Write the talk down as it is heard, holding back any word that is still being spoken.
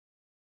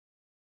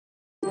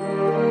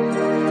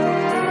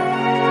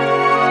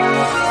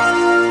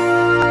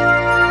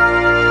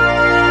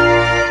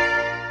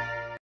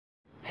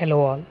Hello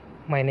all,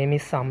 my name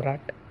is Samrat.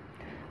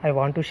 I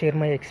want to share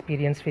my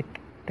experience with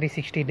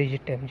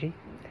 360DigiTMG.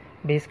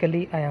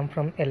 Basically, I am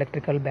from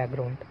electrical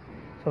background.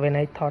 So when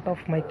I thought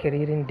of my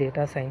career in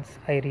data science,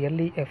 I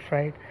really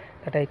afraid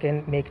that I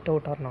can make it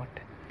out or not.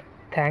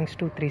 Thanks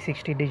to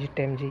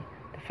 360DigiTMG,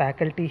 the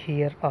faculty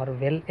here are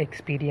well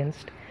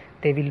experienced.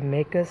 They will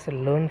make us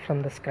learn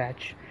from the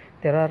scratch.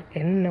 There are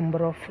n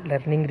number of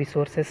learning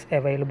resources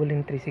available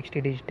in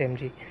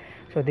 360DigiTMG.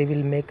 So they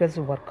will make us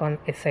work on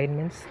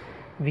assignments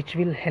which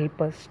will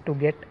help us to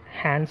get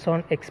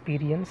hands-on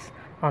experience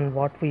on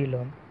what we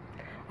learn.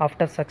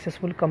 After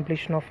successful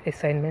completion of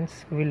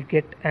assignments, we will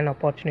get an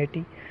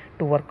opportunity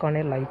to work on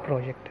a live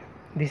project.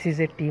 This is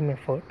a team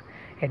effort.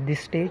 At this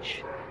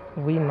stage,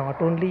 we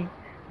not only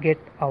get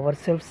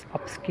ourselves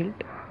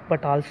upskilled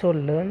but also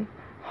learn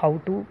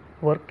how to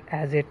work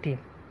as a team.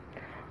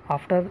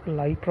 After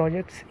live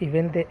projects,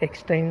 even they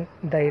extend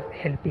their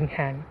helping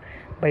hand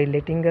by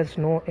letting us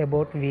know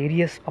about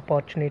various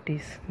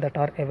opportunities that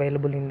are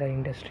available in the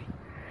industry.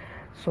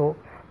 So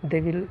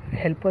they will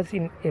help us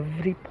in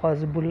every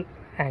possible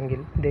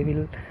angle. They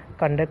will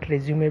conduct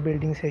resume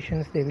building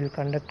sessions, they will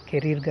conduct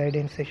career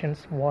guidance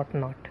sessions,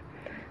 whatnot.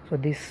 So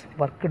this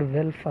worked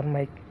well for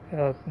my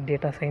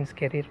data science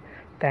career.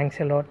 Thanks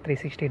a lot,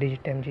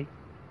 360DigiTMG.